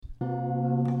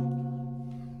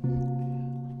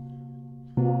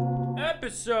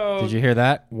episode. Did you hear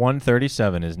that?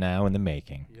 137 is now in the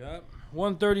making. Yep.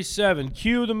 137.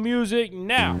 Cue the music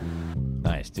now.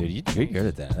 Nice, dude. You're good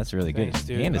at that. That's really good. Thanks,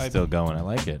 dude. And it's still going. I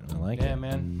like it. Yeah,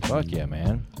 man. Fuck yeah,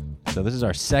 man. So this is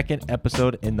our second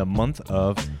episode in the month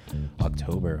of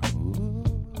October. Ooh.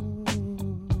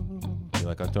 You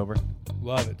like October?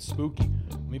 Love it. Spooky.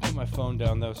 Let me put my phone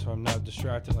down, though, so I'm not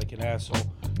distracted like an asshole.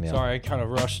 Yeah. Sorry, I kind of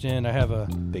rushed in. I have a...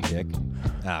 Big dick.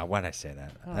 Why'd I say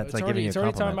that? That's like already, giving you a it's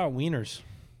already talking compliment. about wieners.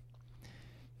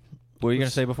 What were you going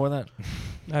to say before that?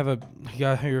 I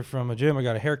got here from a gym. I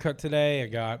got a haircut today.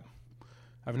 I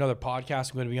have another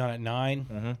podcast I'm going to be on at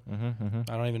 9.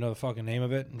 I don't even know the fucking name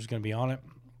of it. I'm just going to be on it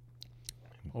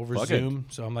over Fuck Zoom.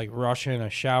 So I'm like rushing. I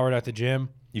showered at the gym.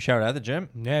 You showered at the gym?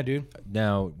 Yeah, dude.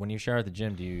 Now, when you shower at the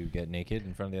gym, do you get naked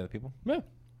in front of the other people? Yeah.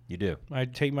 You do? I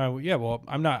take my, well,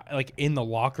 I'm not like in the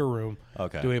locker room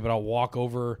doing it, but I'll walk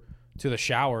over to the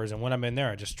showers. And when I'm in there,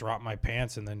 I just drop my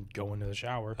pants and then go into the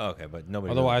shower. Okay, but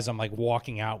nobody. Otherwise, I'm like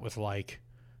walking out with like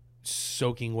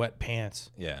soaking wet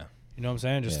pants. Yeah. You know what I'm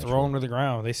saying? Just Yeah, throw them true. to the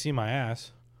ground. They see my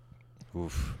ass.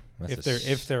 Oof.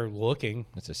 If they're looking.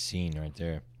 That's a scene right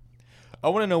there. I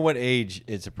want to know what age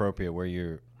it's appropriate where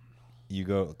you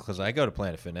go, because I go to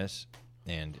Planet Fitness,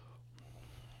 and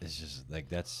it's just like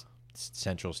that's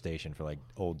central station for like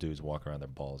old dudes walking around their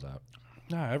balls out.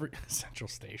 Nah, every central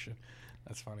station.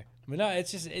 That's funny. I mean, no,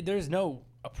 it's just there's no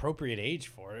appropriate age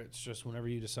for it. It's just whenever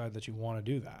you decide that you want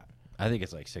to do that. I think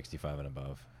it's like 65 and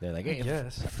above. They're like, hey,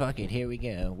 guess. fuck it, here we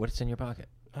go. What's in your pocket?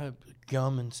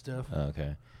 Gum and stuff. Oh,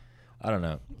 okay. I don't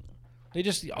know.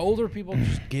 Older people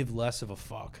just give less of a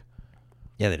fuck.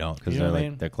 Yeah, they don't, because You know they're what I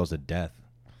like mean? they're close to death.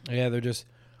 Yeah, they're just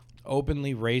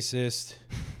openly racist.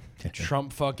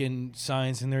 Trump fucking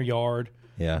signs in their yard.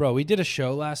 Yeah. Bro, we did a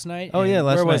show last night. Oh, yeah,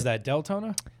 last Where was night. that?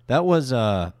 Deltona? That was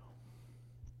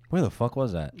where the fuck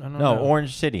was that? I don't No, know.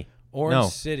 Orange City. Orange No.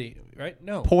 City, right?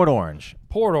 No. Port Orange.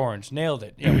 Port Orange. Nailed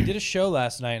it. Yeah, we did a show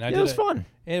last night. And It was fun.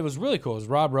 It was really cool. It was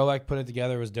Rob Roak put it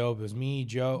together. It was dope. It was me,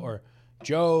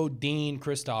 Joe, Dean,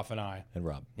 Christoph, and I. And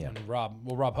Rob. Yeah. And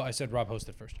Rob, I said Rob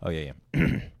hosted first. Oh, yeah,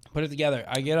 yeah. Put it together.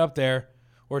 I get up there,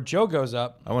 or Joe goes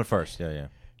up. I went first. Yeah, yeah.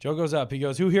 Joe goes up. He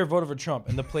goes, "Who here voted for Trump?"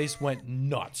 And the place went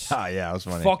nuts. Ah, yeah, it was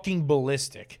funny. Fucking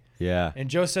ballistic. Yeah. And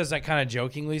Joe says that kind of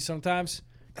jokingly sometimes.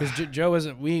 Because Joe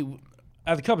isn't,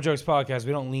 at the Couple Jokes podcast,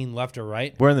 we don't lean left or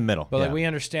right. We're in the middle. But yeah. like we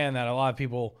understand that a lot of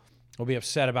people will be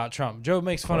upset about Trump. Joe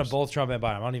makes fun of both Trump and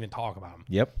Biden. I don't even talk about him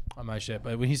Yep. on my shit.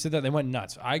 But when he said that, they went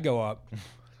nuts. I go up.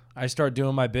 I start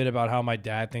doing my bit about how my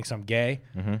dad thinks I'm gay.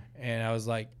 And I was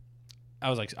like,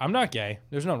 I'm not gay.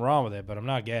 There's nothing wrong with it, but I'm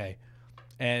not gay.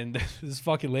 And this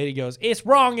fucking lady goes, "It's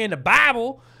wrong in the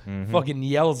Bible." Fucking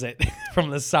yells it from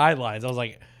the sidelines. I was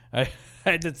like, I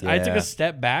took a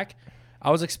step back. I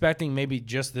was expecting maybe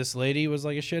just this lady was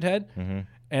like a shithead.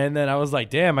 And then I was like,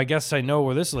 damn, I guess I know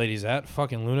where this lady's at.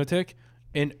 Fucking lunatic.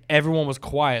 And everyone was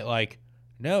quiet like,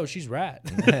 no, she's right.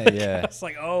 Yeah. I was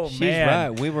like, oh, She's man.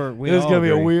 right. We It was going to be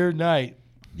a agree. weird night.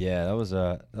 Yeah, that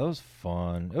was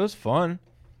fun. It was fun.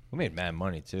 We made mad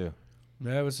money too.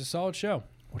 Yeah, it was a solid show.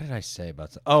 What did I say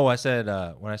about? Oh, I said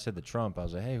when I said the Trump, I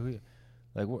was like, hey,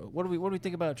 what do we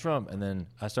think about Trump? And then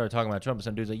I started talking about Trump, and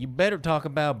some dude's like, you better talk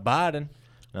about Biden.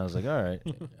 And I was like, all right.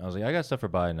 I was like, I got stuff for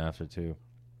Biden after too.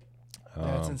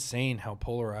 Yeah, it's insane how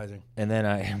polarizing. And then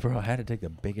I had to take the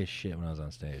biggest shit when I was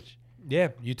on stage. Yeah,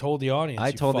 you told the audience.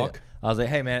 I was like,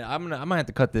 hey man, I'm gonna have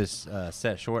to cut this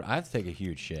set short. I have to take a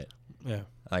huge shit. Yeah.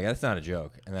 Like that's not a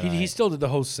joke. And then He still did the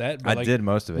whole set. But I did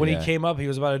most of it. When yeah. he came up, he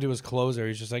was about to do his closer.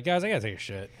 He's just like, guys, I got to take a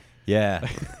shit. Yeah.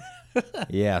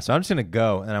 Yeah. So I'm just gonna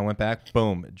go, and I went back,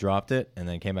 boom, dropped it, and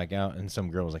then came back out, and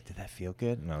some girl was like, "Did that feel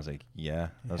good?" And I was like, "Yeah."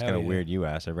 That was Hell kind of yeah. weird. You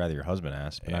asked. I'd rather your husband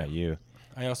ask, but not you.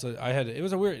 It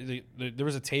was a weird, there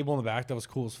was a table in the back that was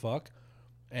cool as fuck.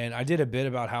 And I did a bit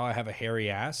about how I have a hairy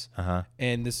ass.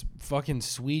 And this fucking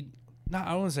sweet, I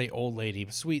don't want to say old lady,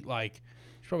 but sweet, like,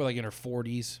 she's probably like in her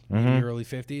 40s, maybe early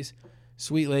 50s.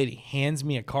 Sweet lady hands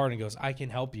me a card and goes, "I can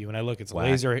help you." And I look, it's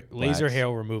laser hair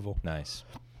removal. Nice.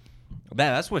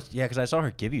 That's what. Yeah, because I saw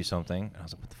her give you something. And I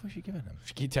was like, "What the fuck is she giving him?"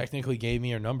 She technically gave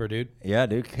me her number, dude. Yeah,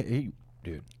 dude.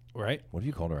 Dude, Right? what have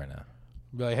you called her right now?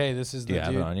 Be like, hey, this is Do the you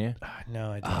have dude. it on you?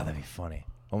 No, I don't. Oh, that'd be funny.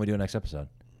 When we do a next episode,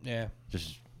 Yeah.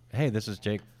 just hey, this is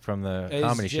Jake from the Hey,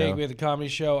 comedy this is Jake. show. We have the comedy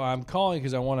show. I'm calling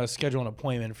because I want to schedule an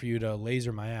appointment for you to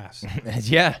laser my ass.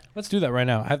 Yeah. Let's do that right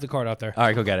now. I have the card out there. All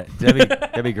right, go get it.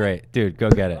 That'd be great, dude. Go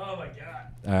get it. Oh my god.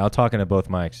 All right, I'll talk into both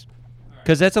mics,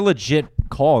 because that's a legit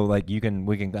call. Like we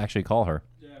can actually call her.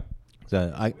 Yeah. So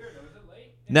Weird, though. Is it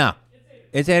late? no,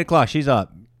 it's 8 o'clock. She's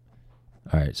up.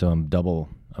 All right, so I'm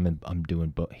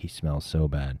doing. He smells so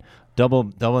bad. Double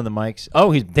in the mics.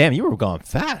 Oh, damn. You were going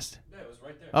fast. Yeah, it was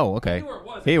right there. Oh, okay. I knew where it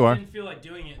was. Here you I are. didn't feel like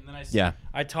doing it, and then Yeah.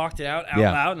 I talked it out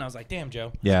Yeah. loud, and I was like, "Damn,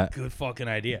 Joe, Yeah. good fucking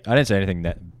idea." I didn't say anything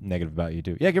negative about you,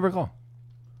 too. Yeah, give her a call.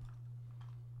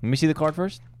 Let me see the card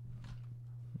first.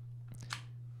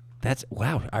 That's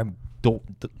wow. I'm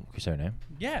say her name.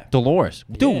 Yeah, Dolores.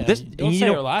 Dude, Yeah, this don't you say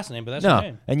know, her last name, but that's her no.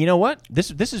 name. And you know what? This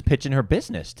is pitching her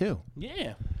business too.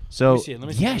 Yeah. So Let me see it, let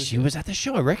me see it, yeah, let me she see it. was at the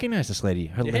show. I recognize this lady.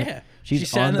 Her Yeah, she's she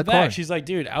sat on in the the back. card. She's like,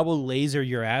 "Dude, I will laser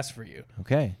your ass for you."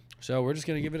 Okay. So we're just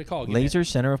gonna give it a call. Laser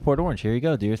Center of Port Orange. Here you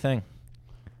go. Do your thing.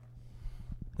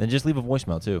 Then just leave a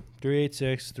voicemail too.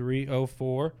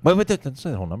 386-304. Wait, that's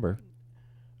the whole number.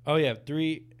 Oh yeah,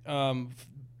 You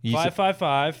said-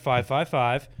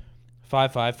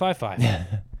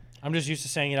 555-555-5555. I'm just used to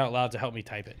saying it out loud to help me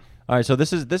type it. All right, so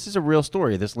this is a real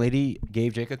story. This lady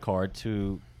gave Jake a card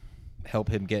to help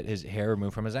him get his hair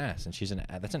removed from his ass, and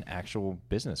that's an actual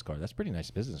business card. That's a pretty nice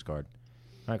business card.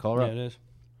 All right, call her Yeah, up. it is.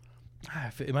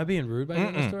 Am I being rude by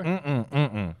getting this story?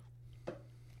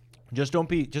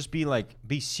 Just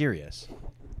be serious.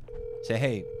 Say,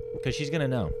 hey, because she's gonna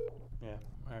know. Yeah.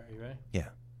 All right, you ready? Yeah.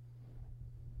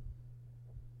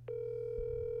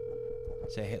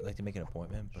 Say, hey, I'd like to make an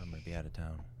appointment, but I'm gonna be out of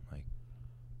town, like,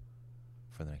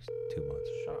 for the next 2 months.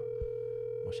 Shut up.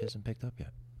 Well, she hasn't picked up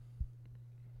yet.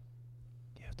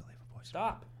 You have to leave a voice.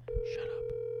 Stop. Shut up.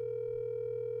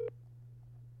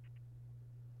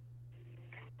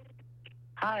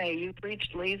 Hi, you've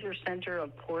reached Laser Center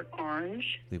of Port Orange,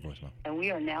 Leave voicemail. and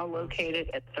we are now located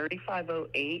at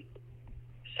 3508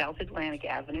 South Atlantic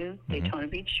Avenue, Daytona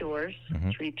Beach Shores,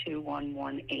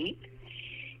 32118.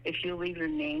 If you leave your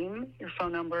name, your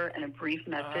phone number, and a brief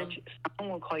message,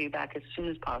 someone will call you back as soon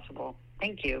as possible.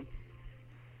 Thank you.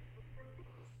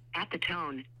 At the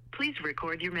tone, please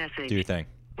record your message. Do your thing.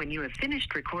 When you have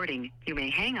finished recording, you may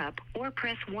hang up or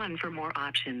press 1 for more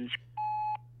options.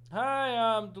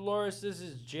 Hi, Dolores. This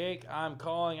is Jake. I'm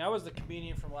calling. I was the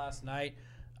comedian from last night.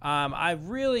 I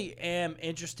really am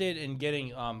interested in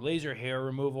getting laser hair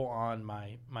removal on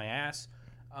my ass.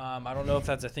 I don't know if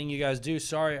that's a thing you guys do.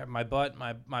 Sorry, my butt.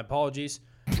 My apologies.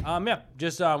 Yeah,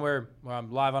 just we're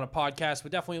live on a podcast,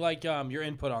 but definitely like your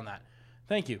input on that.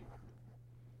 Thank you.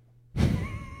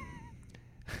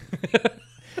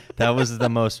 That was the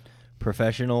most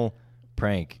professional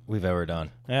prank we've ever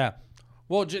done. Yeah.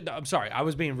 Well, I'm sorry. I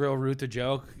was being real rude to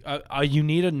Joe. You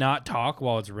need to not talk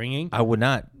while it's ringing. I would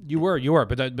not. You were,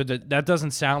 but that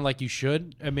doesn't sound like you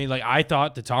should. I mean, like I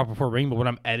thought to talk before ring, but when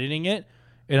I'm editing it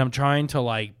and I'm trying to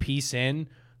like piece in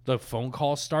the phone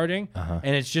call starting,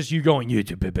 and it's just you going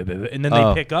YouTube, and then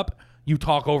they pick up. You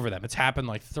talk over them. It's happened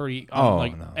like 30,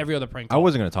 every other prank I call.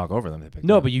 wasn't gonna talk over them.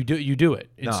 No, but you do it,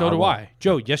 and No, so I do won't. I.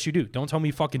 Joe, yes, you do. Don't tell me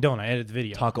you fucking don't. I edit the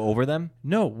video. Talk over them.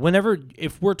 No,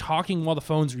 if we're talking while the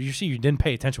phone's, you see, you didn't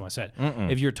pay attention what I said.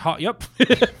 If you're yep,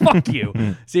 fuck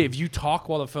you. See, if you talk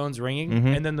while the phone's ringing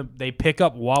and then they pick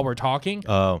up while we're talking,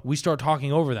 we start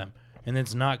talking over them, and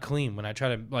it's not clean when I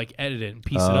try to like edit it and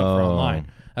piece it up for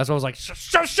online. That's why I was like,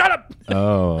 shut up.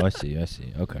 Oh, I see.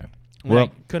 Okay. Well, Well,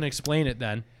 I couldn't explain it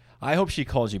then. I hope she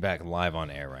calls you back live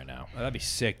on air right now. Oh, that'd be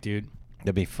sick, dude.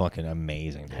 That'd be fucking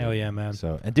amazing. Dude. Hell yeah, man.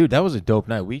 So, and dude, that was a dope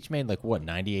night. We each made like what,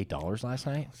 $98 last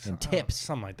night in tips.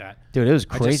 Something like that. Dude, it was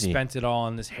I just crazy. spent it all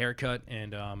on this haircut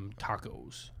and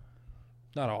tacos.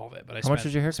 Not all of it, but How much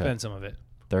was your haircut? Spent some of it.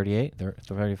 38,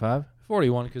 35,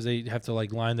 41 because they have to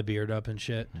like line the beard up and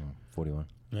shit. 41.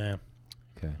 Yeah.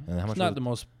 Okay. And how much? It's not the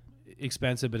most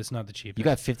expensive, but it's not the cheapest. You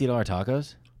got $50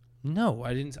 tacos? No,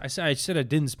 I didn't. I said I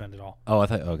didn't spend it all. Oh, I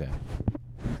thought. Okay.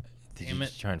 Did Damn you it.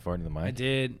 just try and fart into the mic? I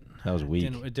did. That was weak.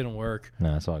 It didn't work.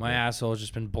 No, that's all My good. asshole's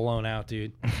just been blown out,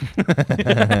 dude.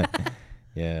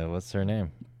 Yeah. What's her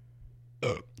name?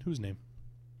 Whose name?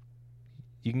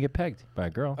 You can get pegged by a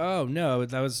girl. Oh no,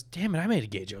 that was. Damn it! I made a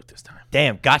gay joke this time.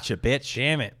 Damn, gotcha, bitch.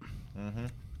 Damn it.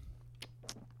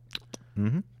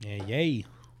 Mm-hmm. Yeah, yay.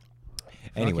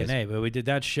 Anyways, Fucking A, but we did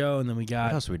that show, and then we got.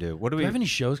 what else do we do? What do Do we? we have any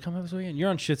shows coming up this weekend? You're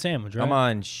on Shit Sandwich, right? I'm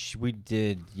on. We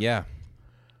did. Yeah.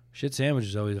 Shit Sandwich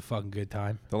is always a fucking good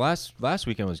time. The last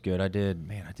weekend was good. I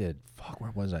did. Fuck,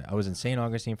 where was I? I was in St.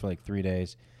 Augustine for like 3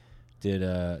 days. Did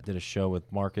a show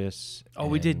with Marcus. Oh,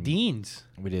 we did and Dean's.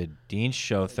 We did Dean's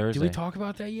show Thursday. Did we talk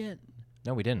about that yet?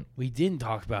 No, we didn't. We didn't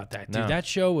talk about that, dude. No. That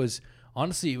show was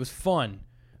honestly, it was fun.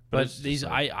 But it's just these,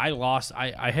 like- I lost.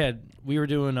 We were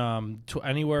doing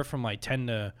anywhere from like 10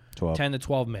 to 12. 10 to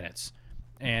 12 minutes,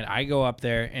 and I go up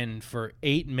there, and for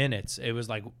 8 minutes, it was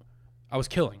like I was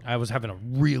killing. I was having a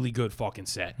really good fucking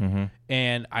set,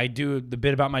 and I do the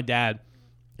bit about my dad,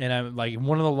 and I'm like,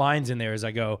 one of the lines in there is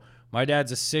I go, my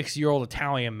dad's a 6-year-old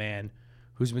Italian man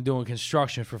who's been doing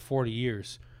construction for 40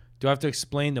 years. Do I have to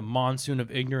explain the monsoon of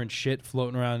ignorant shit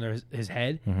floating around his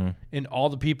head? And all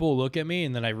the people look at me,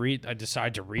 and then I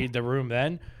decide to read the room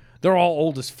then. They're all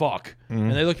old as fuck.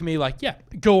 And they look at me like, yeah,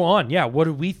 go on. Yeah, what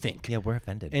do we think? Yeah, we're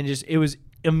offended. And it was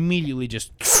immediately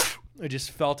just, I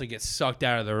just felt it get sucked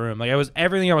out of the room. Like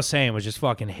everything I was saying was just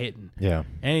fucking hitting. Yeah.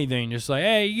 Anything, just like,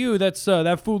 hey, you,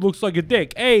 that food looks like a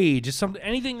dick. Hey, just something,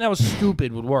 anything that was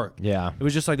stupid would work. Yeah. It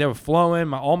was just like they were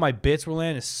flowing. All my bits were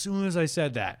landing. As soon as I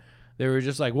said that, they were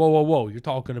just like, whoa, you're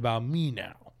talking about me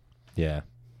now. Yeah.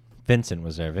 Vincent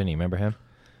was there. Vinny, remember him?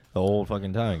 The old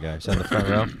fucking Italian guy. Sat in the front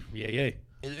row. Yeah.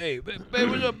 Hey, babe,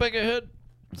 what's up, Peckerhead?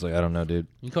 It's like, I don't know, dude.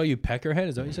 You call you Peckerhead?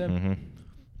 Is that what you said?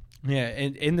 Yeah,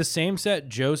 and in the same set,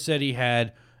 Joe said he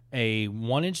had a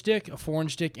 1-inch dick, a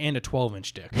 4-inch dick, and a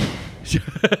 12-inch dick.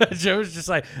 Joe's just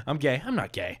like, I'm gay. I'm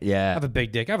not gay. Yeah. I have a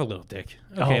big dick. I have a little dick.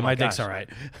 Okay, my my dick's gosh. all right.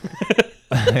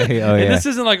 And this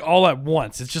isn't like all at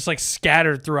once. It's just like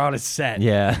scattered throughout his set.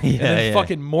 Yeah. And then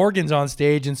fucking Morgan's on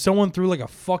stage, and someone threw like a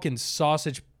fucking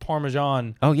sausage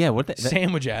Parmesan Oh, yeah. What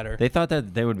sandwich at her. They thought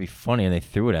that they would be funny, and they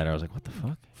threw it at her. I was like, what the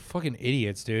fuck? Fucking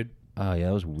idiots, dude. Oh, yeah,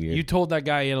 that was weird. You told that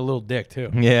guy he had a little dick,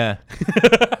 too. Yeah.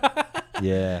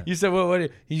 Yeah. You said, what?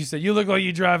 You said, you look like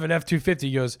you drive an F-250.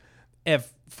 He goes,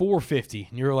 F-450.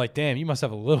 And you were like, damn, you must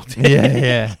have a little dick.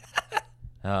 Yeah.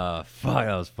 Oh, fuck,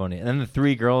 that was funny. And then the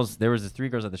 3 girls, there was the 3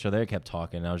 girls at the show, they kept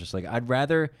talking, and I was just like, I'd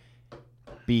rather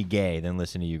be gay than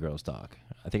listen to you girls talk.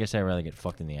 I think I said I'd rather get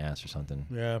fucked in the ass or something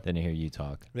than to hear you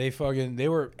talk.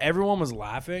 Everyone was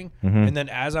laughing. And then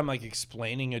as I'm like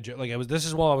explaining a joke, this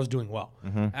is while I was doing well.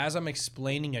 As I'm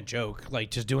explaining a joke, like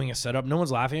just doing a setup, no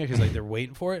one's laughing because like they're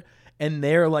waiting for it. And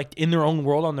they're like in their own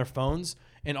world on their phones.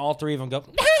 And all 3 of them go,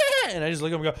 and I just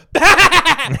look at them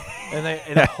and go,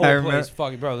 and the whole place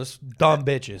fucking, bro, this dumb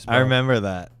bitches. Bro. I remember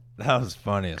that. That was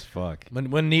funny as fuck. When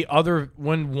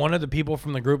one of the people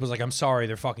from the group was like, I'm sorry,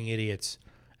 they're fucking idiots.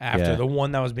 After the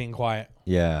one that was being quiet.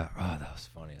 Yeah. Oh, that was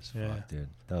funny as fuck, dude.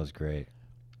 That was great.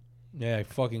 Yeah,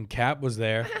 fucking Cap was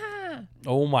there.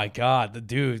 Oh my god, the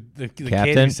dude, the kid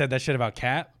Captain? who said that shit about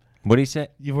Cap. What'd he say?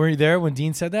 You weren't there when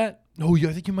Dean said that? Oh, yeah,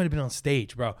 I think you might have been on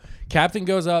stage, bro. Captain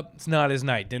goes up. It's not his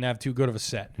night. Didn't have too good of a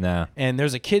set. Nah. And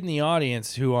there's a kid in the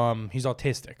audience who he's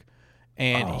autistic,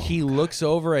 and he looks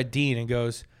over at Dean and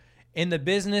goes, "In the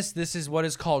business, this is what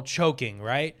is called choking,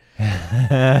 right?"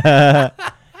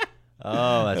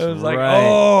 Oh, that's I was right. like,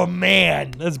 oh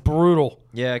man, that's brutal.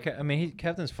 Yeah, I mean,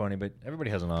 Captain's funny, but everybody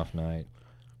has an off night.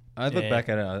 I look back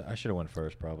at it, I should have went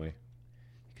first probably,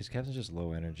 because Captain's just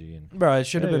low energy and. Bro, it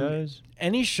should have Hey, been guys.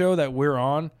 any show that we're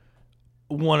on.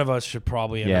 One of us should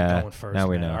probably end up going first. now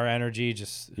we man. know. Our energy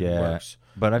just works.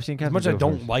 But I've seen As Captain. much as I go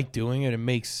don't first. like doing it, it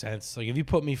makes sense. Like if you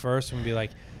put me first and be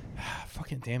like,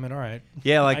 fucking damn it, all right.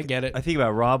 Yeah, like I get it. I think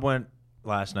about Rob went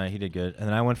last night. He did good, and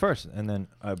then I went first, and then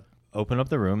I opened up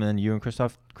the room, and then you and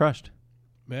Christoph crushed,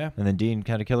 Yeah, and then Dean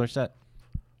kind of killer set.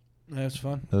 that was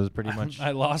fun. That was pretty much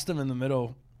I lost him in the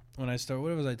middle when I started.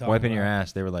 What was I talking wiping about? your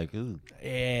ass. They were like, ooh.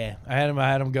 Yeah, I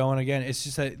had him going again. It's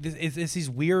just that it's these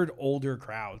weird older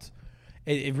crowds.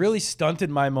 It really stunted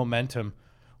my momentum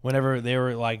whenever they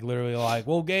were like literally like,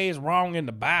 well, gay is wrong in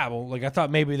the Bible. Like I thought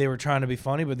maybe they were trying to be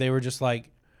funny, but they were just like,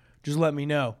 just let me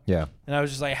know. Yeah. And I was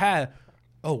just like,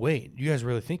 oh wait, you guys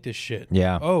really think this shit?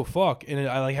 Yeah. Oh fuck. And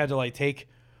I like had to like take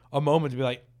a moment to be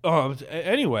like, oh,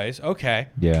 anyways, okay.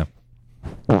 Yeah.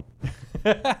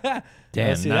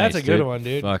 Damn, See, nice, that's a good dude. one,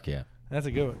 dude. Fuck yeah. That's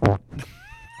a good one.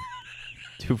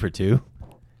 2 for 2.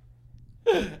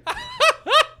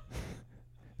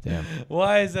 Damn.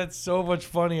 Why is that so much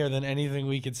funnier than anything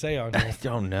we could say on here? I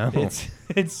don't know. It's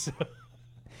Can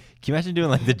you imagine doing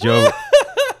like the Joe?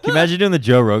 Can you imagine doing the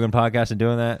Joe Rogan podcast and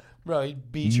doing that? bro,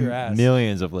 he'd beat your ass.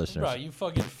 Millions of listeners. Bro, you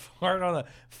fucking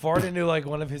fart into like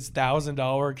one of his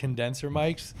 $1,000 condenser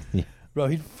mics. Yeah. Bro,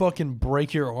 he'd fucking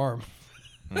break your arm.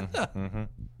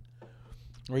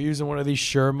 We're using one of these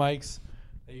Shure mics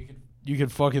that you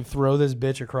could fucking throw this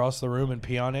bitch across the room and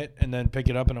pee on it and then pick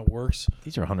it up and it works.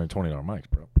 These are $120 mics,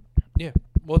 bro. Yeah.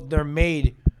 Well,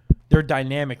 they're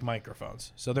dynamic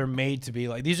microphones. So they're made to be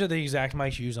like, these are the exact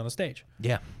mics you use on a stage.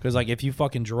 Yeah. Because like if you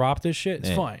fucking drop this shit, it's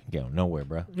fine. Go nowhere,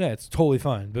 bro. Yeah, it's totally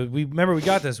fine. But we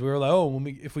got this. We were like, oh,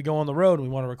 if we go on the road and we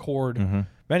want to record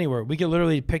anywhere, we could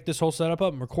literally pick this whole setup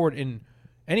up and record in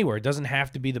anywhere. It doesn't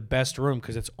have to be the best room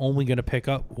because it's only going to pick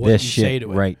up what This you shit say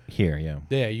to it. right here, yeah.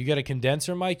 Yeah, you got a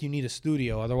condenser mic, you need a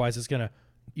studio. Otherwise,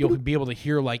 you'll be able to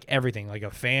hear like everything, like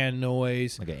a fan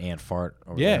noise. Like an ant fart.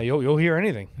 Over Yeah, there. you'll hear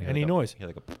anything, any noise. Hear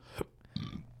like a,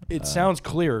 It sounds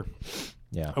clear.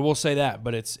 yeah. I will say that,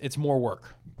 but it's more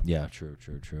work. Yeah, true.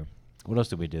 What else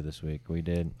did we do this week?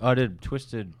 I did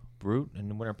Twisted Brute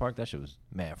in Winter Park. That shit was,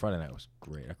 man, Friday night was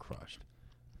great. I crushed.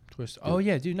 Twist. Oh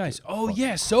yeah, dude, nice. Oh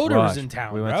yeah, Soder was in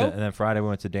town, We went bro. to, and then Friday we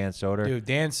went to Dan Soder. Dude,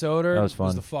 Dan Soder That was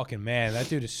fun. the fucking man. That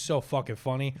dude is so fucking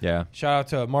funny. Yeah. Shout out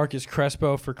to Marcus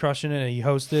Crespo for crushing it. He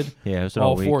hosted Yeah, hosted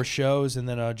all week. 4 shows, and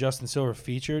then Justin Silver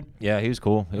featured. Yeah, he was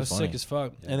cool. He It was was funny. sick as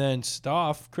fuck. And then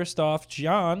Christoph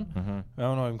Gian, I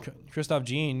don't know him, Christoph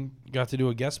Jean got to do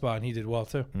a guest spot, and he did well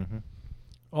too.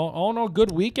 All in all,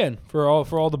 good weekend for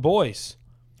all the boys.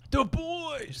 The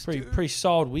boys. Pretty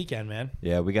solid weekend, man.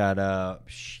 Yeah, we got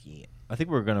shit. I think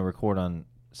we're gonna record on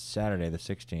Saturday the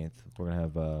 16th. We're gonna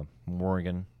have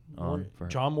Morgan on for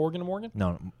John Morgan.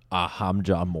 No, I'm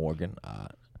John Morgan.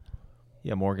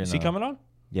 Yeah, Morgan. Is he coming on?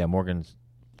 Yeah, Morgan's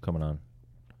coming on.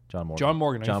 John Morgan. John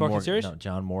Morgan. Are you fucking Morgan. serious? No,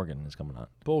 John Morgan is coming on.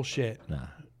 Bullshit. Nah,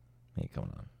 he ain't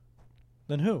coming on.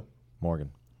 Then who?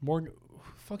 Morgan. Morgan. Who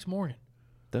the fuck's Morgan?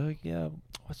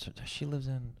 What's her? She lives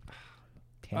in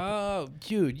Tampa. Oh,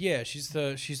 dude, yeah, she's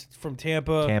from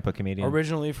Tampa. Tampa comedian.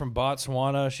 Originally from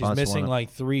Botswana. She's missing Botswana. like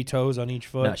 3 toes on each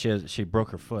foot. No, she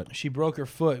broke her foot. She broke her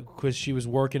foot because she was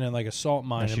working in like a salt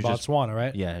mine in she's just- Botswana,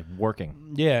 right? Yeah,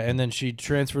 working. Yeah, and then she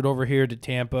transferred over here to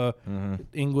Tampa. Mm-hmm.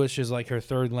 English is like her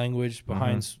third language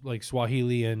behind like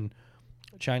Swahili and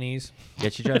Chinese. Yeah,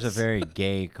 she drives a very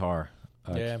gay car.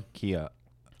 Yeah. Kia.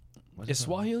 What's Is it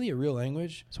called? Swahili a real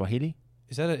language? Swahili?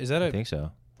 Is that I a think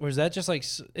so. or is that just like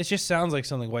it just sounds like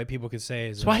something white people could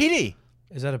say? Swahili.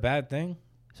 Is that a bad thing?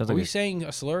 Sounds Are like we saying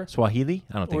a slur? Swahili?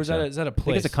 I don't think Or is so. that a I think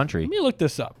place? it's a country. Let me look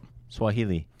this up.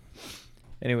 Swahili.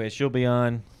 Anyway, she'll be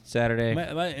on Saturday.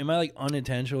 Am I like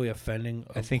unintentionally offending?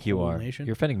 I think you whole are. Nation?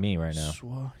 You're offending me right now.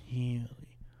 Swahili.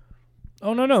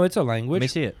 Oh no, it's a language. Let me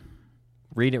see it.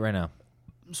 Read it right now.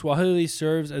 Swahili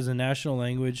serves as a national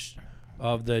language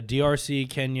of the DRC,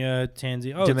 Kenya,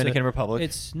 Tanzania. Oh, Dominican Republic.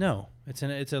 It's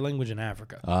a language in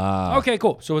Africa. Ah. Okay,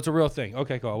 cool. So it's a real thing.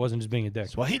 Okay, cool. I wasn't just being a dick.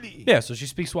 Swahili. Yeah, so she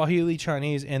speaks Swahili,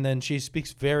 Chinese, and then she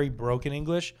speaks very broken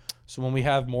English. So when we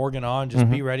have Morgan on, just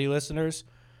be ready, listeners.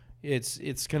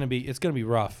 It's gonna be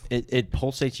rough. It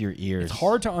pulsates your ears. It's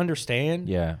hard to understand.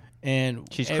 Yeah. And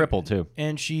She's crippled too.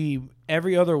 And she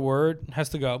every other word has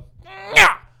to go.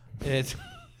 It's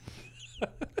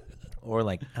Or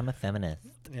like, I'm a feminist.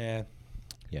 yeah.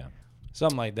 Yeah.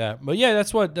 Something like that. But yeah,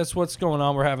 that's what's going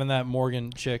on. We're having that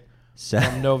Morgan chick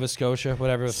from Nova Scotia,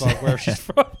 whatever the fuck, where she's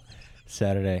from.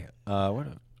 Saturday.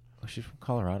 She's from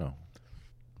Colorado.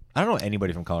 I don't know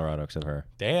anybody from Colorado except her.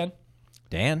 Dan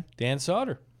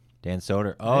Soder. Dan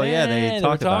Soder. Oh yeah, they were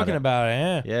talked talking about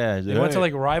about it. Yeah. it. Yeah, They went to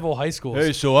like rival high schools.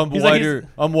 Hey, so I'm He's like, wider.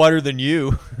 I'm wider than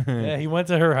you. yeah, he went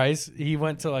to her he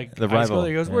went to like The high school. rival,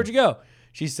 He goes, yeah. "Where'd you go?"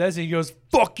 She says he goes,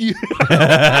 "Fuck you."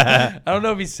 I don't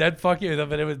know if he said "fuck you,"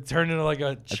 but it would turn into like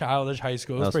a childish high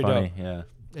school. It was That was pretty funny. dope. Yeah.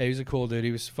 Yeah, he was a cool dude.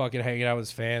 He was fucking hanging out with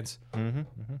his fans.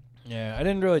 Yeah, I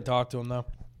didn't really talk to him though.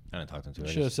 I didn't talk to him too.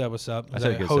 Should have said what's up. I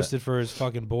said I good hosted set. for his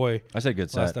fucking boy I said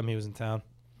good last set. time he was in town.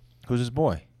 Who's his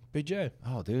boy? Big J.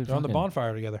 Oh, dude. They're on the fucking-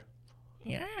 bonfire together.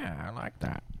 Yeah, I like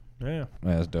that. Yeah. Yeah,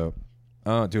 that's dope.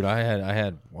 Oh, dude, I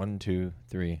had 1, 2,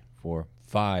 3, 4,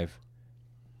 5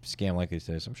 scam like these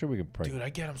days. I'm sure we could probably. Dude, I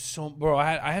get him so. Bro,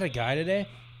 I had a guy today.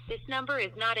 This number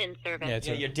is not in service. Yeah, it's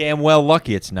Yeah, you're damn well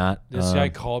lucky it's not. This guy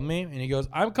called me and he goes,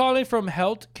 "I'm calling from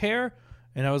health care."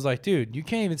 And I was like, "Dude, you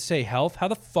can't even say health. How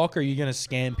the fuck are you going to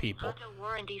scam people?" Auto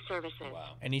warranty services.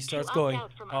 And he starts opt going,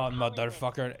 out from "Oh, our calling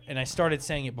motherfucker." And I started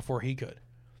saying it before he could.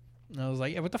 And I was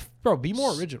like, "Yeah, what the bro, be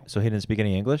more original." So he didn't speak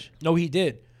any English? No, he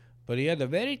did. But he had a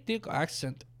very thick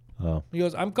accent. Oh. He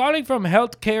goes, "I'm calling from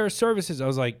healthcare services." I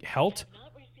was like, "Health?"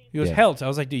 He goes, Yeah. "Health." I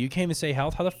was like, "Dude, you can't even say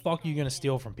health. How the fuck are you going to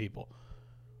steal from people?"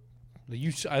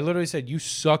 I literally said, "You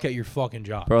suck at your fucking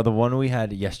job." Bro, the one we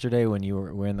had yesterday when you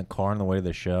were in the car on the way to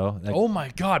the show. Oh my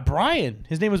God, Brian.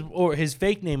 His name was, or his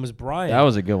fake name was Brian. That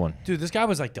was a good one. Dude, this guy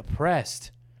was like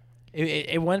depressed.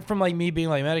 It went from like me being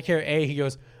like Medicare A. He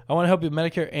goes, "I want to help you with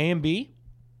Medicare A and B."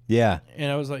 Yeah.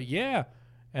 And I was like, "Yeah."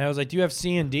 And I was like, "Do you have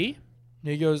C and D?"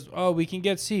 And he goes, "Oh, we can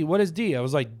get C. What is D?" I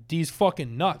was like, "D's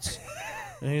fucking nuts."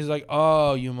 And he's like,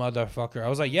 "Oh, you motherfucker." I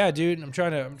was like, "Yeah, dude. I'm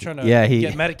trying to Yeah,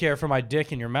 get Medicare for my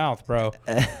dick in your mouth, bro."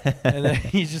 And then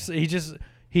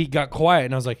he got quiet,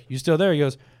 and I was like, "You still there?" He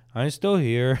goes, "I'm still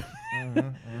here."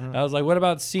 I was like, "What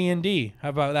about C and D? How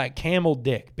about that camel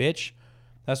dick, bitch?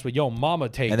 That's what your mama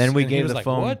takes." And then we he gave was the like,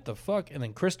 phone- "What the fuck?" And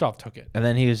then Christoph took it. And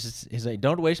then he's like,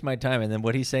 "Don't waste my time." And then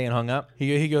what he say and hung up?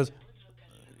 He goes,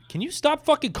 "Can you stop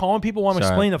fucking calling people while I'm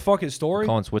Sorry. explaining the fucking story?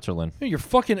 Calling Switzerland.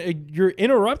 You're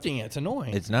interrupting it. It's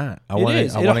annoying." It's not. I It want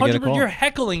is. to get a 100%. call. You're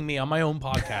heckling me on my own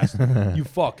podcast. You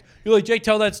fuck. You're like, "Jake,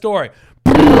 tell that story."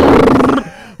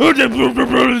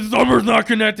 This number's not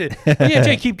connected. Yeah,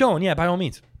 Jake, keep going. Yeah, by all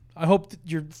means. I hope that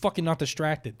you're fucking not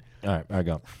distracted. All right,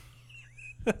 go.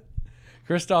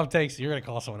 Christoph takes it. You're gonna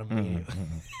call someone immediately.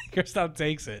 Christoph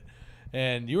takes it,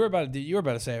 and you were about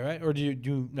to say it, right? Or do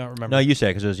you not remember? No, you say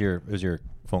it because it was your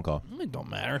phone call. It don't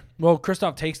matter. Well,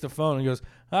 Christoph takes the phone and goes,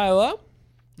 "Hi, hello,"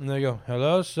 and they go,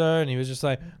 "Hello, sir," and he was just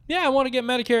like, "Yeah, I want to get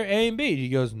Medicare A and B." He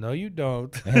goes, "No, you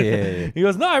don't." Yeah. He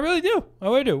goes, "No, I really do. I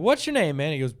really do. What's your name,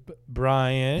 man?" He goes,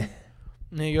 "Brian."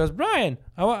 And he goes, "Brian,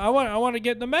 I want to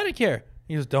get the Medicare."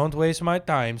 He goes, "Don't waste my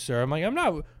time, sir." I'm like, "I'm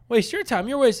not waste your time.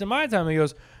 You're wasting my time." He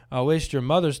goes, "I'll waste your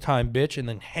mother's time, bitch," and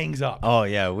then hangs up. Oh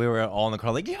yeah, we were all in the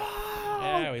car like, yo,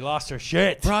 Yeah, we lost her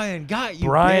shit. Brian got you,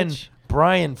 Brian bitch. fucks.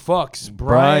 Brian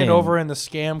Brian. over in the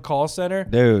scam call center.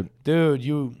 Dude. Dude,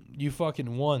 you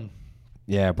fucking won.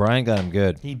 Yeah, Brian got him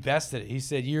good. He bested it. He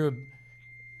said, you're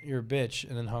a bitch,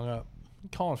 and then hung up. You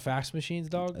calling fax machines,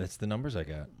 dog? That's the numbers I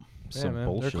got. Yeah, Some man.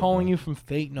 bullshit. They're calling man. you from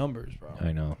fake numbers, bro.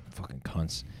 I know, fucking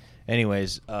cunts.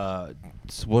 Anyways, so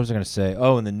what was I gonna say?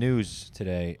 Oh, in the news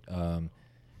today,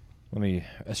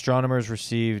 astronomers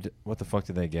received. What the fuck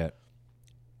did they get?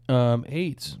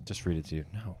 AIDS. Just read it to you.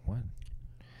 No, what?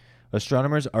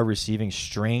 Astronomers are receiving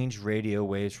strange radio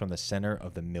waves from the center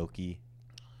of the Milky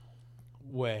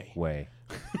Way. Way.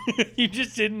 You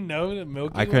just didn't know the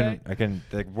Milky I Way? couldn't.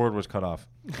 The word was cut off.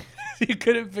 You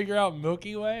couldn't figure out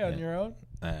Milky Way on your own?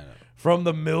 I don't know. From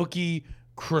the Milky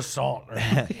Croissant.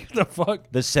 Right? What the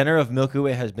fuck? The center of Milky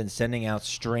Way has been sending out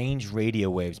strange radio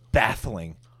waves,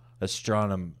 baffling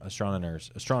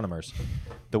astronomers.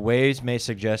 The waves may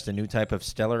suggest a new type of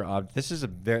stellar object. This is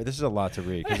a lot to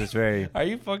read because it's very. Are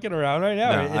you fucking around right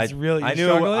now? No, It's really. I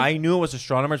knew it was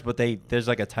astronomers, but there's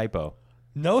like a typo.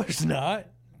 No, there's not.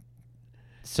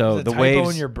 So There's a the typo waves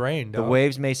in your brain, the dog.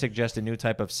 waves may suggest a new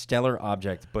type of stellar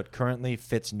object, but currently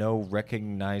fits no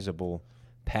recognizable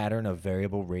pattern of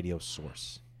variable radio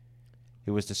source.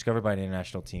 It was discovered by an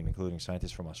international team, including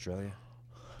scientists from Australia.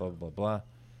 Blah blah blah blah.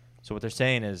 So what they're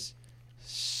saying is,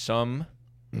 some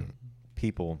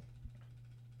people.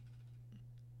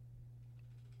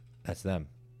 That's them.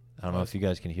 I don't know if you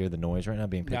guys can hear the noise right now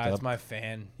being picked Nah, up. it's my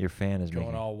fan Your fan is going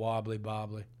making. all wobbly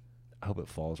bobbly. I hope it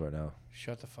falls right now.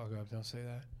 Shut the fuck up. Don't say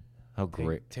that. How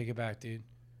great Take it back, dude.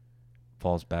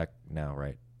 falls back now,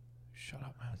 right? Shut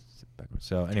up, man. Backwards.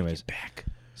 So, anyways, Back.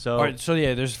 so All right, so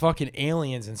yeah, there's fucking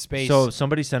aliens in space. so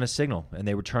somebody sent a signal, and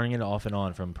they were turning it off and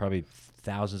on from probably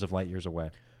thousands of light years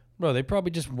away. Bro, they probably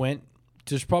just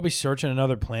probably searching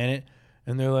another planet,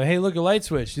 and they're like, "Hey, look, a light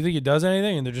switch. Do you think it does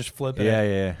anything?" And they're just flipping it.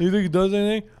 Yeah. Do you think it does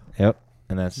anything? Yep.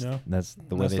 And that's No. that's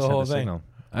the way That's they the sent whole the thing. signal.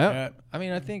 Yeah. I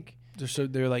mean, I think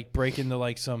They're like breaking to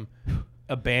like some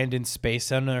abandoned space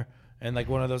center, and like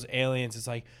one of those aliens is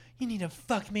like, "You need to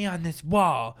fuck me on this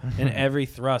wall," and every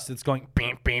thrust it's going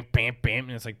bam, bam, bam, bam,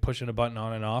 and it's like pushing a button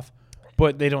on and off.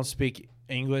 But they don't speak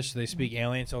English; they speak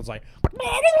alien, so it's like,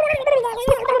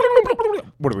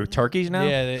 what are we, turkeys now?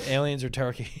 yeah, the aliens are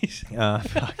turkeys.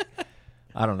 Fuck.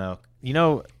 I don't know. You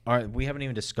know, we haven't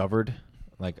even discovered,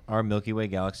 like, our Milky Way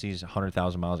galaxy is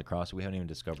 100,000 miles across. We haven't even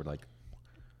discovered, like,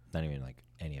 not even, like,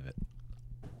 any of it.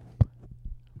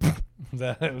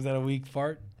 was that a weak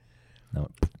fart? No.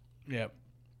 Yep.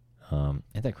 Isn't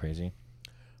that crazy?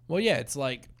 Well, yeah, it's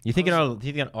like You think in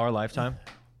our lifetime,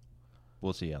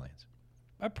 we'll see aliens?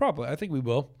 I think we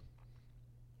will.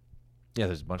 Yeah,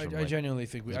 there's a bunch of them. I like- genuinely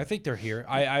think we. I think they're here.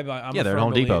 I'm yeah, a they're at firm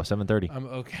Home Depot, believer- 7:30. I'm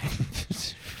okay.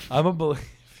 I'm a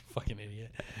fucking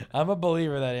idiot. I'm a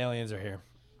believer that aliens are here.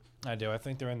 I do. I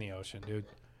think they're in the ocean, dude.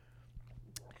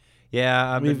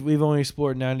 Yeah, We've only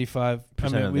explored 95. I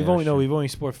mean, of the we've only ocean.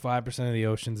 explored 5% of the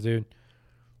oceans, dude.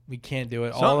 We can't do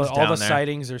it. Something's All down the there.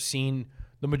 sightings are seen.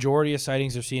 The majority of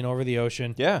sightings are seen over the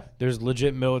ocean. yeah, There's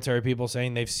legit military people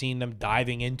saying they've seen them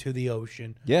diving into the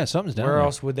ocean. yeah, something's down Where there.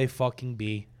 else would they fucking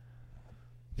be?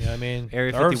 You know what I mean?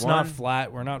 Area the Earth's not 51?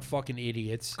 flat. We're not fucking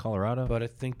idiots. Colorado, But I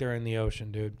think they're in the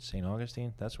ocean, dude. St.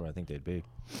 Augustine. That's where I think they'd be.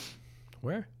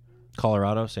 Where?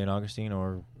 Colorado, St. Augustine,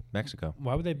 or Mexico.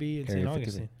 Why would they be in Area St. 50.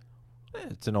 Augustine?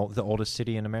 It's the oldest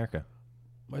city in America.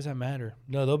 Why does that matter?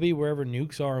 No, they'll be wherever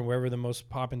nukes are and wherever the most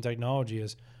poppin' technology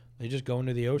is. They just go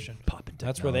into the ocean. Poppin'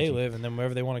 That's where they technology. live, and then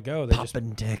wherever they want to go, they just.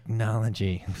 Poppin'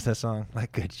 technology. What's that song?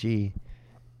 Like a G.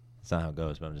 That's not how it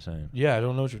goes, but I'm just saying. Yeah, I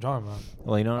don't know what you're talking about.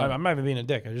 Well, you know. I'm not even being a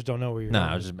dick. I just don't know where you're.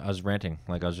 No, going. I was ranting.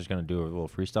 Like I was just gonna do a little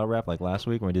freestyle rap like last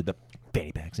week when we did the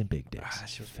fanny packs and big dicks. That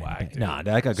shit was Fanny whack, pack- dude. Nah,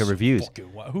 that got good reviews.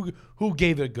 Fucking whack. Who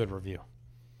gave it a good review?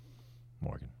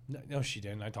 Morgan. No, she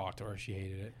didn't. I talked to her. She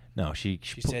hated it. No, she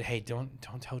She said, "Hey, don't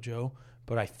tell Joe,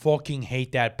 but I fucking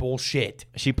hate that bullshit."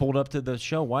 she pulled up to the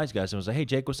show Wise Guys and was like, "Hey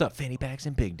Jake, what's up? Fanny packs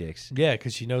and big dicks." Yeah,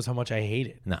 because she knows how much I hate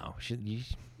it. No,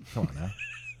 come on now.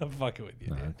 I'm fucking with you,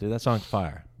 No, dude. dude, that song's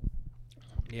fire.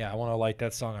 Yeah, I want to light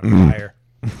that song on fire.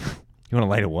 You want to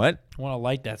light a what? I want to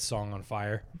light that song on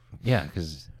fire. Yeah,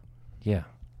 because Yeah,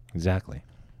 exactly.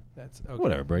 That's okay.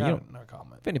 Whatever, bro. You don't- no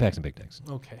comment. Fanny packs and big dicks.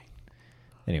 Okay.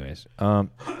 Anyways,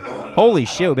 holy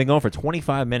shit, we've been going for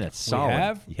 25 minutes. Solid. We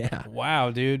have? Yeah. Wow,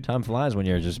 dude. Time flies when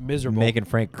you're just Miserable. making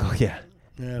Frank. Yeah.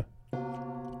 Yeah.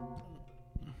 All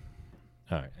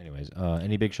right. Anyways,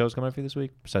 any big shows coming up for you this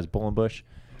week besides Bull and Bush?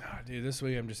 Nah, dude, this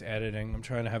week I'm just editing. I'm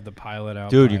trying to have the pilot out.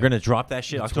 Dude, by you're gonna drop that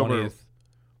shit the October 20th.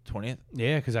 20th.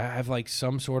 Yeah, because I have like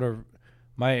some sort of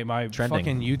my Trending.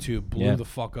 fucking YouTube blew Yeah. the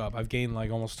fuck up. I've gained like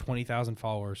almost 20,000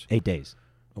 followers. 8 days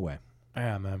away.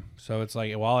 Yeah, man. So it's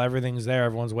like while everything's there,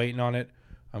 everyone's waiting on it.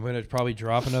 I'm gonna probably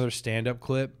drop another stand-up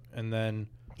clip and then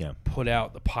Yeah. put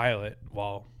out the pilot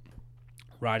while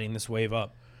riding this wave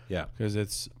up. Yeah. Because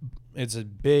it's a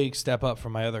big step up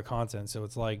from my other content. So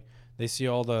it's like they see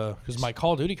all the because my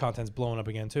Call of Duty content's blowing up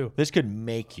again too. This could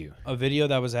make you. A video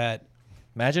that was at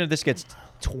Imagine if this gets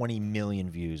 20 million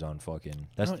views on fucking.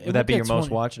 That's No, it would that won't be your get most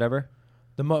 20. watched ever?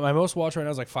 my most watch right now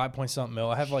is like 5 point something mil.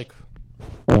 I have like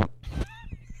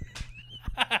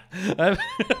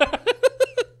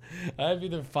I have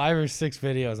either 5 or 6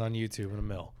 videos on YouTube in a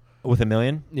mil. With a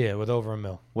million? Yeah, with over a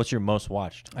mil. What's your most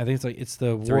watched? I think it's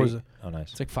the 3. Wars. Oh,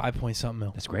 nice. It's like 5 point something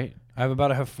mil. That's great. I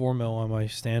have 4 mil on my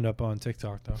stand up on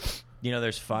TikTok though. You know,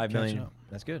 there's 5 Catching million. up.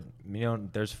 That's good. You know,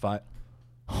 there's 5.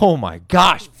 Oh my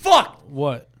gosh! Fuck!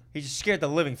 What? He just scared the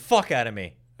living fuck out of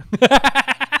me.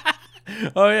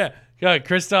 Oh yeah. God,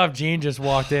 Christoph Jean just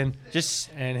walked in Just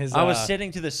and his I was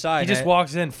sitting to the side. he just and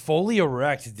walks in fully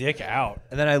erect, dick out.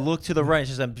 and then I looked to the right. And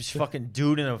it's just a just fucking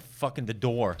dude in a fucking the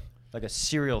door, like a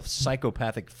serial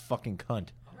psychopathic fucking cunt.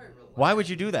 Why would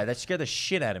you do that? That scared the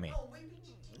shit out of me.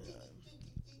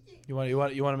 You want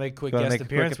to make a quick You wanna guest make a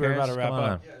quick appearance? We're about to wrap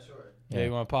appearance? up. Come on. Yeah,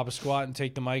 you want to pop a squat and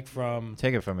take the mic from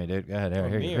Take it from me, dude. Go ahead. Here,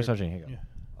 From here, me, Chris or- Hutchin, here you go. Yeah.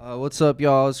 What's up,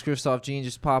 y'all? It's Christoph Jean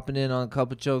just popping in on a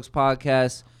Couple Jokes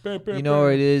podcast. You know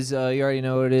where it is. You already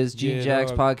know what it is. Gene Yeah,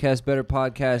 Jack's dog. podcast, better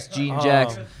podcast. Gene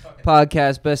Jack's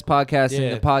podcast, best podcast in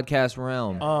Yeah. the podcast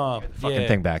realm. Fucking yeah.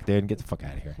 thing back, dude. Get the fuck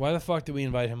out of here. Why the fuck did we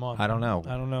invite him on? I don't know.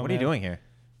 I don't know. What are you man. doing here?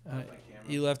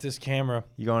 He left his camera.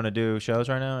 You going to do shows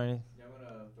right now? Or anything?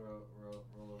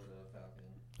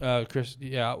 Chris.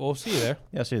 Yeah, we'll see you there.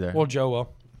 Yeah, I'll see you there. Well, Joe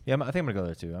will. Yeah, I think I'm gonna go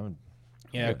there too.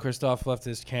 Yeah, Good. Christoph left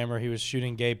his camera. He was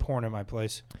shooting gay porn at my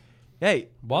place. Hey.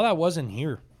 While I wasn't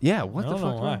here. Yeah. What I the don't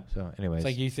know fuck? why. man? So, anyways, It's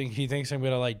like he thinks I'm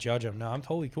gonna like judge him. No, I'm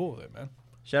totally cool with it, man.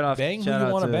 shout off. bang who shout you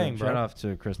out wanna to- bang, bro. Shout off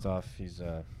to Christoph. He's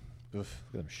oof, look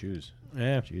at them shoes.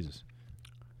 Yeah. Jesus.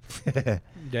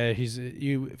 Yeah, he's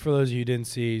you. For those of you who didn't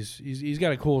see, he's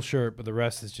got a cool shirt, but the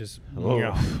rest is just. Oh,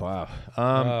 Yeah. wow.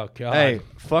 Oh, God. Hey,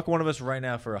 fuck one of us right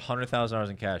now for $100,000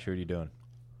 in cash. Who are you doing?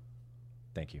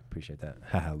 Thank you. Appreciate that.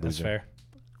 Haha, That's loser. fair.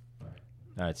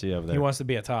 All right, see you over there. He wants to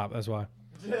be a top. That's why.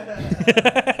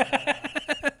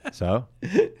 So?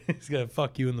 He's gonna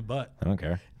fuck you in the butt. I don't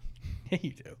care. Yeah,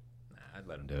 you do. Nah, I'd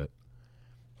let him do it.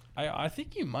 I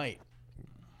think you might.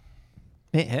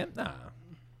 Him? Nah.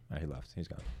 Nah, he left. He's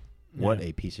gone. What Yeah.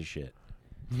 a piece of shit.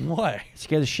 What? He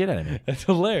scared the shit out of me. That's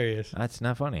hilarious. That's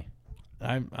not funny.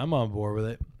 I'm on board with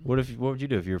it. What would you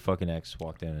do if your fucking ex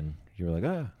walked in and you were like,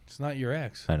 ah? It's not your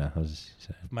ex. I know. I was just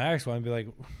saying. My ex would be like,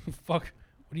 "Fuck,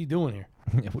 what are you doing here?"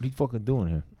 What are you fucking doing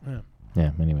here? Yeah.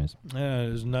 Yeah. Anyways.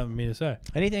 There's nothing for me to say.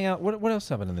 Anything else? What else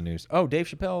happened in the news? Oh, Dave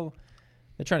Chappelle.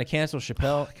 They're trying to cancel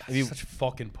Chappelle. Such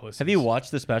fucking pussy. Have you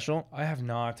watched the special? I have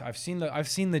not. I've seen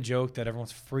the joke that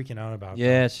everyone's freaking out about.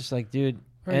 Yeah, it's just like, dude.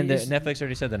 Right, And he's- Netflix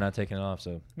already said they're not taking it off.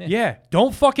 So Yeah.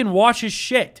 Don't fucking watch his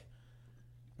shit.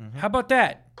 How about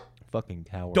that? fucking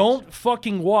cowards. Don't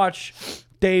fucking watch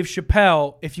Dave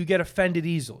Chappelle if you get offended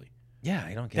easily. Yeah,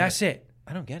 I don't get That's it. it.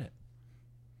 I don't get it.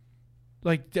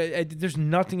 Like, there's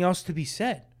nothing else to be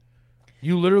said.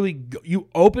 You literally you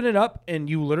open it up and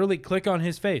you literally click on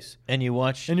his face, And you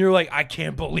watch. and you're like, I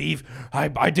can't believe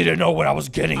I didn't know what I was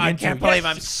getting into. I can't believe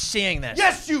Yes, I'm seeing this.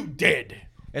 Yes, you did.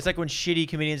 It's like when shitty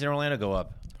comedians in Orlando go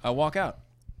up. I walk out.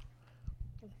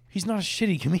 He's not a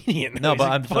shitty comedian. No, He's but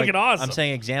like I'm fucking like, awesome. I'm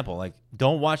saying example. Like,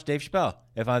 don't watch Dave Chappelle.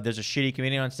 If there's a shitty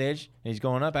comedian on stage and he's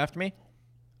going up after me,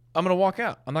 I'm gonna walk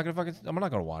out. I'm not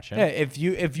gonna watch him. Yeah, if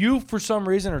you for some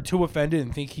reason are too offended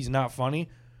and think he's not funny,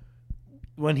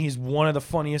 when he's one of the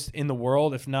funniest in the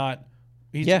world, if not,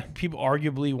 he's people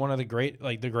arguably one of the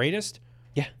greatest.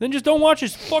 Yeah. Then just don't watch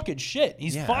his fucking shit.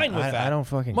 He's Yeah, fine with I that. don't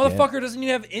fucking Motherfucker doesn't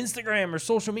even have Instagram or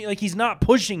social media. Like, he's not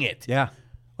pushing it. Yeah.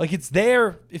 Like, it's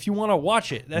there if you want to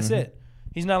watch it. That's it.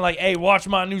 He's not like, hey, watch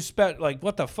my new spec. Like,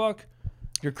 what the fuck?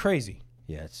 You're crazy.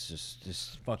 Yeah. It's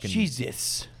just fucking.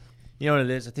 Jesus. You know what it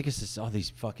is? I think it's just all these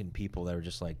fucking people that were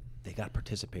just like, they got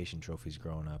participation trophies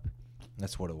growing up.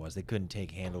 That's what it was. They couldn't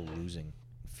handle losing,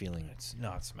 feeling It's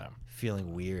nuts, man.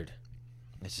 feeling weird.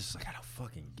 It's just like, I don't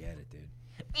fucking get it, dude.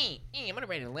 I'm gonna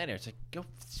write a letter. It's like go.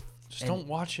 Just don't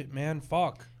watch it, man.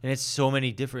 Fuck. And it's so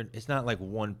many different. It's not like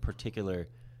one particular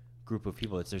group of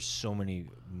people. There's so many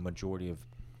majority of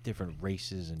different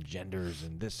races and genders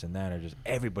and this and that. Are just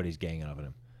everybody's ganging up on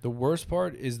him. The worst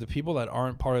part is the people that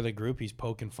aren't part of the group he's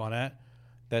poking fun at,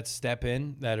 that step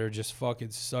in, that are just fucking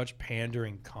such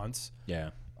pandering cunts.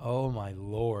 Yeah. Oh my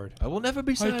lord. I will never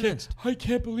be silenced. I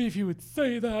can't believe you would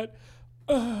say that.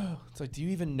 It's like, do you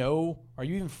even know? Are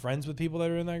you even friends with people that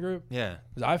are in that group? Yeah.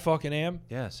 'Cause I fucking am.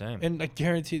 Yeah. Same. And I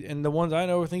guarantee, and the ones I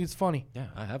know think it's funny. Yeah.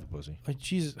 I have a pussy. Like,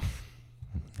 Jesus.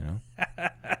 You know.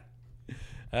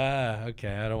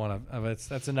 Okay. I don't want to.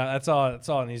 That's enough. That's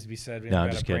all it needs to be said. We No, don't I'm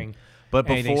gotta just kidding. bring But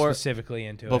anything before specifically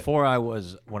into it. when I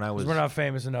was 'Cause we're not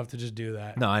famous enough to just do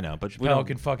that. No, I know, but we Chappelle don't.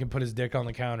 can fucking put his dick on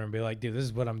the counter and be like, dude, this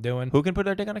is what I'm doing. Who can put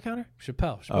their dick on a counter?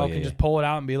 Chappelle. Oh, Can yeah, just yeah. pull it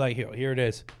out and be like, here it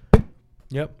is.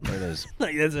 Yep. There it is.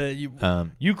 Like, that's it.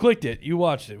 Um, You clicked it. You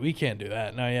watched it. We can't do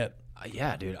that. Not yet.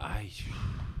 yeah, dude. I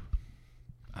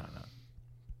don't know.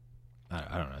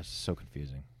 I don't know. It's so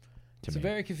confusing to It's me. a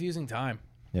very confusing time.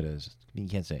 It is. You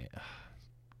can't say.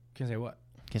 Can I say what?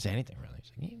 Can't say anything really.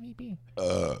 It's like, maybe.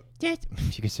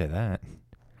 You can say that.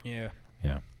 Yeah.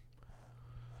 Yeah.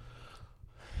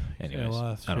 Anyways, a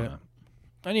lot of I don't shit. know.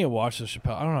 I need to watch the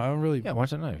Chappelle. I don't know. I don't really. Yeah,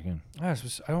 watch that night again. I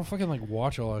don't fucking like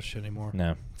watch all that shit anymore.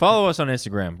 No. Follow us on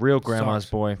Instagram. Real Grandma's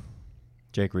Sucks. Boy.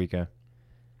 Jake Rica.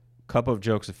 Cup of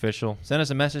Jokes Official. Send us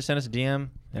a message. Send us a DM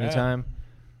anytime.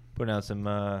 Putting out some.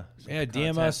 Yeah, DM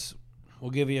content. us.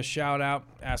 We'll give you a shout out.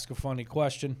 Ask a funny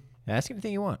question. Ask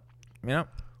anything you want. You know.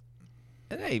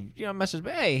 And hey, message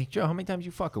me. Hey, Joe, how many times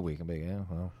you fuck a week? I'm like, yeah,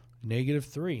 well.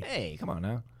 -3. Hey, come on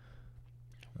now.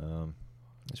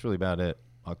 That's really about it.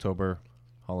 October,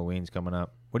 Halloween's coming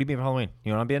up. What do you be for Halloween?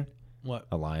 You know what I'm being? What?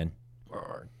 A lion.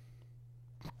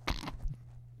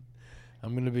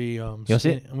 I'm gonna be You'll see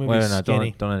skinny. it. I'm gonna Wait, be no,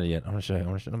 skinny. don't end it yet. I'm gonna show you.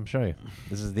 I'm gonna show you.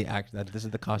 This is the This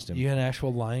is the costume. You got an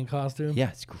actual lion costume? Yeah,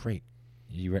 it's great.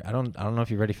 I don't know if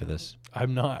you're ready for this.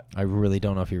 I'm not. I really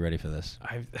don't know if you're ready for this.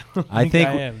 I think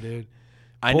I am, dude.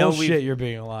 I know Bullshit, you're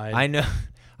being a lion.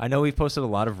 I know we've posted a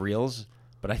lot of reels,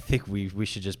 but I think we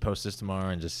should just post this tomorrow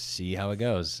and just see how it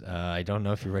goes. I don't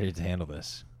know if you're ready to handle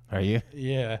this. Are you?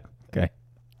 Yeah. Okay.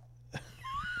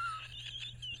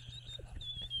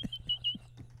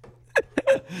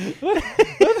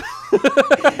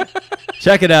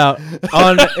 Check it out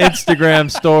on Instagram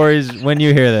stories when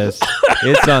you hear this.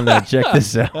 It's on there. Check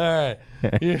this out. All right.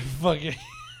 You fucking.